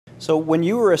So when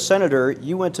you were a senator,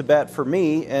 you went to bat for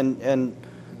me, and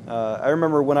I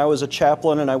remember when I was a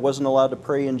chaplain and I wasn't allowed to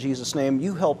pray in Jesus' name,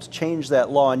 you helped change that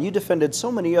law, and you defended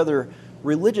so many other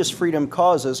religious freedom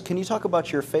causes. Can you talk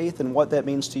about your faith and what that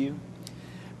means to you?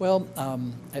 Well,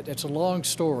 it's a long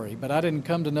story, but I didn't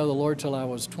come to know the Lord till I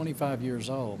was 25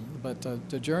 years old. But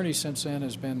the journey since then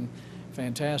has been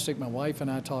fantastic. My wife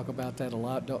and I talk about that a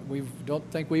lot. We don't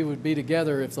think we would be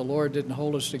together if the Lord didn't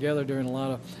hold us together during a lot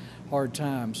of hard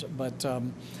times. But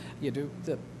you do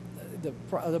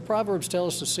the Proverbs tell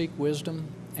us to seek wisdom,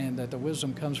 and that the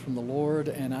wisdom comes from the Lord.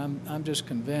 And I'm just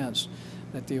convinced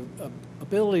that the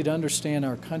ability to understand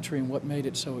our country and what made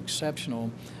it so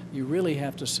exceptional, you really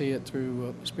have to see it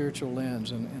through a spiritual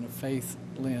lens and a faith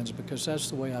lens, because that's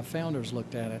the way our founders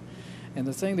looked at it. And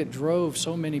the thing that drove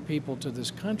so many people to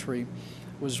this country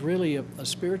was really a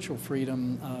spiritual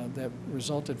freedom that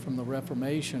resulted from the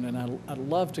Reformation. And I'd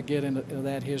love to get into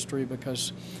that history,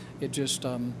 because it just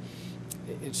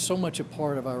it's so much a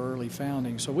part of our early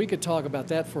founding. So we could talk about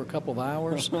that for a couple of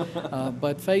hours,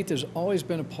 but faith has always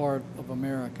been a part of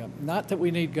America. Not that we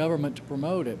need government to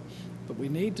promote it, but we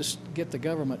need to get the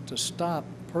government to stop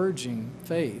purging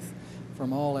faith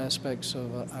from all aspects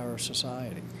of our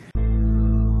society.